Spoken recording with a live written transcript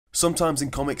Sometimes in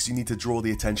comics you need to draw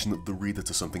the attention of the reader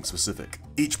to something specific.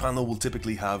 Each panel will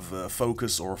typically have a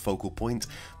focus or a focal point,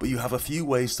 but you have a few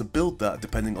ways to build that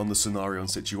depending on the scenario and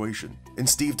situation. In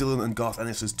Steve Dillon and Garth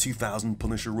Ennis' 2000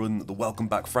 Punisher run, the Welcome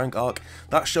Back Frank arc,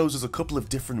 that shows us a couple of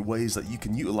different ways that you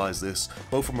can utilise this,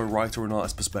 both from a writer and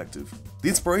artist perspective. The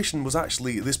inspiration was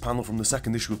actually this panel from the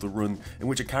second issue of the run, in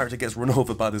which a character gets run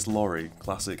over by this lorry,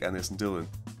 classic Ennis and Dillon.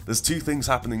 There's two things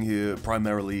happening here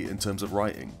primarily in terms of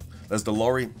writing. There's the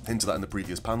lorry, hinted at in the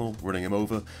previous panel, running him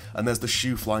over, and there's the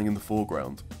shoe flying in the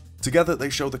foreground. Together they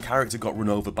show the character got run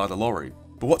over by the lorry.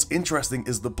 But what's interesting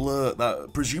is the blur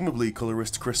that presumably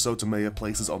colorist Chris Sotomayor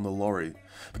places on the lorry,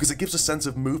 because it gives a sense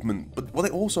of movement, but what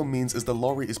it also means is the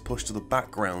lorry is pushed to the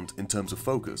background in terms of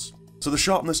focus. So the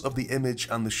sharpness of the image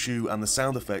and the shoe and the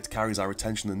sound effect carries our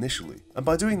attention initially, and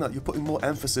by doing that you're putting more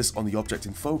emphasis on the object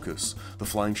in focus, the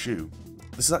flying shoe.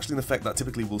 This is actually an effect that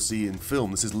typically we'll see in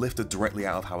film. This is lifted directly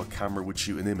out of how a camera would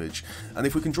shoot an image, and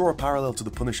if we can draw a parallel to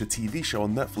the Punisher TV show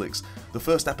on Netflix, the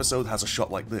first episode has a shot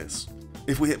like this.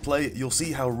 If we hit play, you'll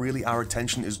see how really our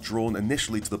attention is drawn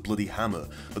initially to the bloody hammer,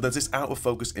 but there's this out of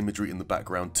focus imagery in the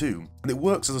background too, and it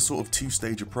works as a sort of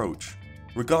two-stage approach.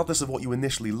 Regardless of what you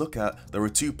initially look at, there are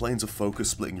two planes of focus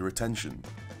splitting your attention.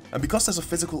 And because there's a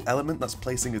physical element that's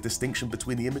placing a distinction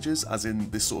between the images, as in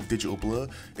this sort of digital blur,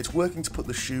 it's working to put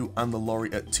the shoe and the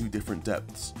lorry at two different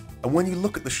depths. And when you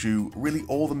look at the shoe, really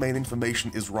all the main information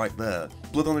is right there.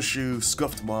 Blood on a shoe,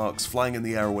 scuffed marks, flying in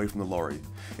the air away from the lorry.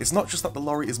 It's not just that the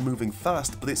lorry is moving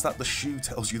fast, but it's that the shoe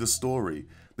tells you the story.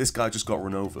 This guy just got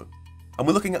run over. And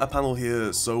we're looking at a panel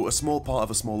here, so a small part of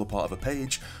a smaller part of a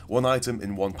page, one item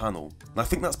in one panel. And I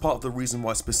think that's part of the reason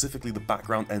why specifically the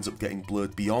background ends up getting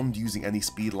blurred beyond using any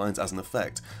speed lines as an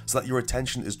effect, so that your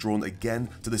attention is drawn again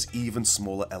to this even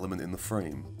smaller element in the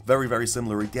frame. Very, very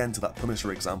similar again to that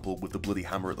Punisher example with the bloody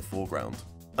hammer at the foreground.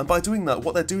 And by doing that,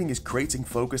 what they're doing is creating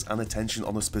focus and attention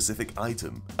on a specific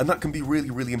item. And that can be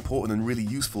really, really important and really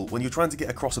useful when you're trying to get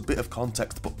across a bit of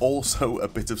context but also a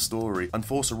bit of story and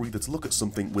force a reader to look at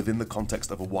something within the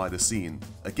context of a wider scene.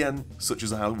 Again, such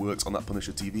as how it works on that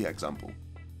Punisher TV example.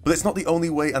 But it's not the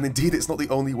only way, and indeed it's not the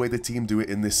only way the team do it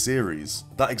in this series.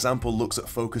 That example looks at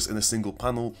focus in a single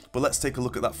panel, but let's take a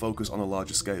look at that focus on a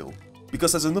larger scale.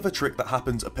 Because there's another trick that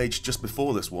happens a page just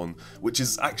before this one, which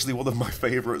is actually one of my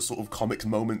favourite sort of comics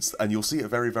moments, and you'll see it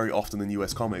very, very often in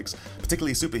US comics,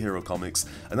 particularly superhero comics,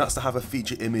 and that's to have a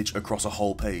feature image across a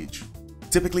whole page.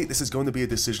 Typically this is going to be a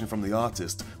decision from the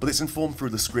artist, but it's informed through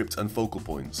the script and focal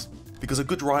points. Because a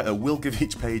good writer will give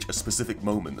each page a specific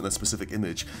moment and a specific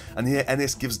image, and here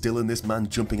Ennis gives Dillon this man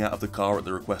jumping out of the car at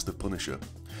the request of Punisher.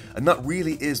 And that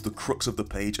really is the crux of the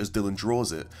page as Dillon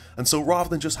draws it, and so rather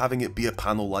than just having it be a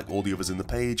panel like all the others in the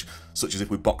page, such as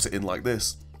if we box it in like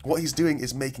this, what he's doing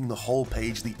is making the whole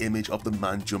page the image of the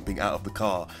man jumping out of the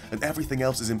car, and everything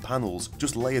else is in panels,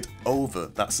 just layered over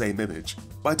that same image.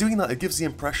 By doing that, it gives the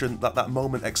impression that that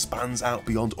moment expands out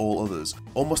beyond all others,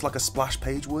 almost like a splash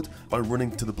page would by running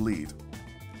to the bleed.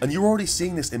 And you're already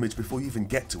seeing this image before you even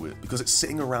get to it, because it's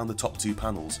sitting around the top two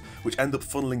panels, which end up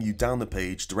funneling you down the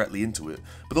page directly into it.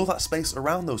 But all that space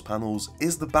around those panels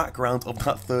is the background of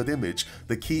that third image,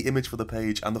 the key image for the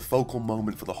page and the focal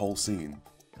moment for the whole scene.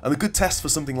 And a good test for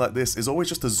something like this is always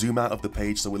just to zoom out of the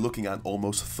page so we're looking at an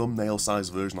almost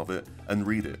thumbnail-sized version of it and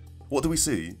read it. What do we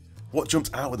see? What jumps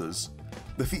out at us?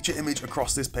 The feature image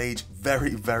across this page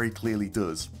very, very clearly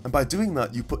does. And by doing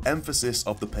that, you put emphasis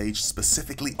of the page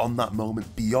specifically on that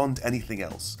moment beyond anything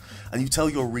else. And you tell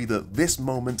your reader this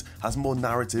moment has more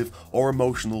narrative or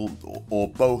emotional or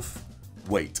both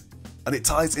weight. And it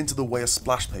ties into the way a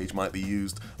splash page might be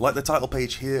used, like the title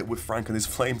page here with Frank and his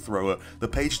flamethrower, the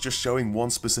page just showing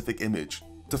one specific image.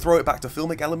 To throw it back to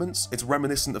filmic elements, it's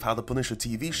reminiscent of how the Punisher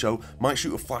TV show might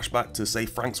shoot a flashback to, say,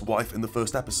 Frank's wife in the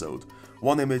first episode.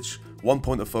 One image, one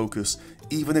point of focus.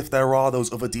 Even if there are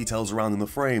those other details around in the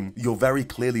frame, you're very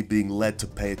clearly being led to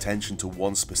pay attention to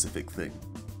one specific thing.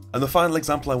 And the final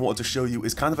example I wanted to show you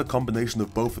is kind of a combination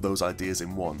of both of those ideas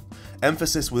in one.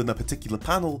 Emphasis within a particular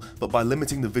panel, but by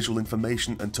limiting the visual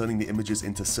information and turning the images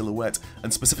into silhouette,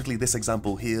 and specifically this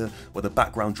example here, where the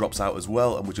background drops out as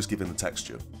well and we're just given the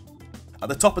texture. At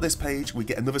the top of this page, we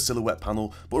get another silhouette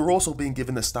panel, but we're also being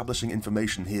given establishing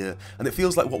information here, and it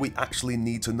feels like what we actually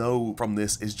need to know from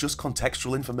this is just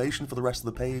contextual information for the rest of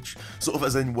the page, sort of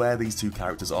as in where these two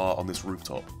characters are on this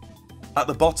rooftop. At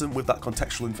the bottom, with that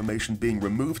contextual information being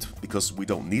removed because we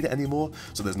don't need it anymore,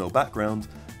 so there's no background,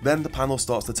 then the panel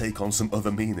starts to take on some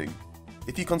other meaning.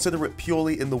 If you consider it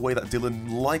purely in the way that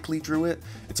Dillon likely drew it,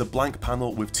 it's a blank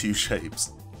panel with two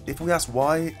shapes. If we ask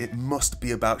why, it must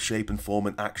be about shape and form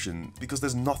and action, because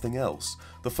there's nothing else.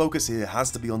 The focus here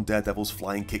has to be on Daredevil's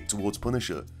flying kick towards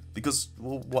Punisher. Because,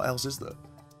 well, what else is there?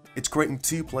 It's creating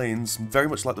two planes, very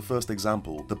much like the first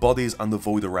example, the bodies and the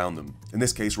void around them, in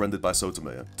this case rendered by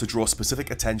Sotomayor, to draw specific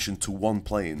attention to one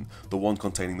plane, the one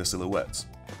containing the silhouettes.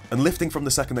 And lifting from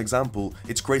the second example,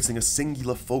 it's creating a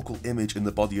singular focal image in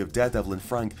the body of Daredevil and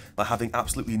Frank by having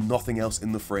absolutely nothing else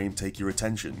in the frame take your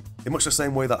attention. In much the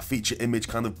same way that feature image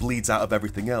kind of bleeds out of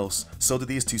everything else, so do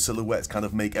these two silhouettes kind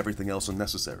of make everything else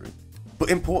unnecessary. But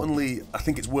importantly, I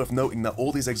think it's worth noting that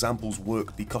all these examples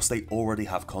work because they already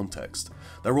have context.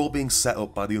 They're all being set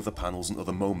up by the other panels and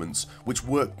other moments, which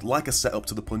work like a setup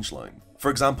to the punchline. For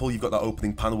example, you've got that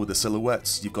opening panel with the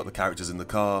silhouettes, you've got the characters in the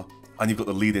car, and you've got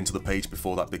the lead into the page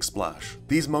before that big splash.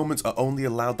 These moments are only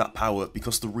allowed that power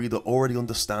because the reader already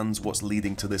understands what's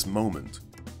leading to this moment.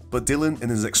 But Dillon, in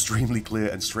his extremely clear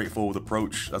and straightforward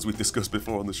approach, as we've discussed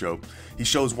before on the show, he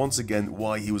shows once again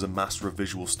why he was a master of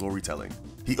visual storytelling.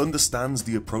 He understands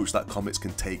the approach that comics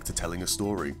can take to telling a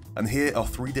story, and here are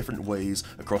 3 different ways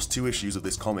across 2 issues of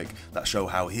this comic that show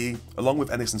how he, along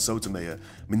with Ennis and Sotomayor,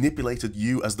 manipulated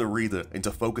you as the reader into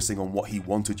focusing on what he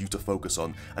wanted you to focus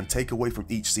on and take away from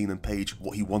each scene and page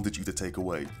what he wanted you to take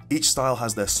away. Each style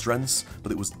has their strengths,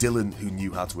 but it was Dillon who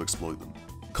knew how to exploit them.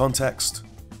 Context,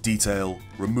 detail,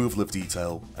 removal of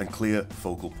detail, and clear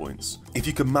focal points. If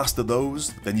you can master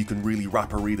those, then you can really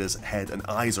wrap a reader's head and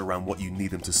eyes around what you need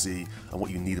them to see and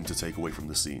what you need them to take away from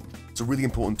the scene. It's a really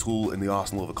important tool in the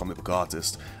arsenal of a comic book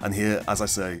artist, and here, as I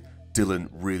say, Dillon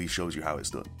really shows you how it's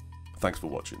done. Thanks for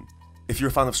watching. If you're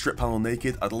a fan of Strip Panel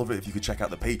Naked, I'd love it if you could check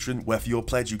out the Patreon, where for your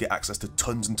pledge you get access to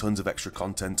tons and tons of extra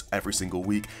content every single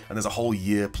week, and there's a whole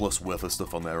year plus worth of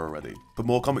stuff on there already. For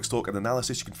more comics talk and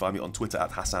analysis, you can find me on Twitter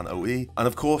at HassanOE, and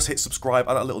of course hit subscribe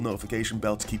and that little notification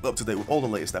bell to keep up to date with all the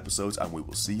latest episodes, and we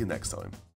will see you next time.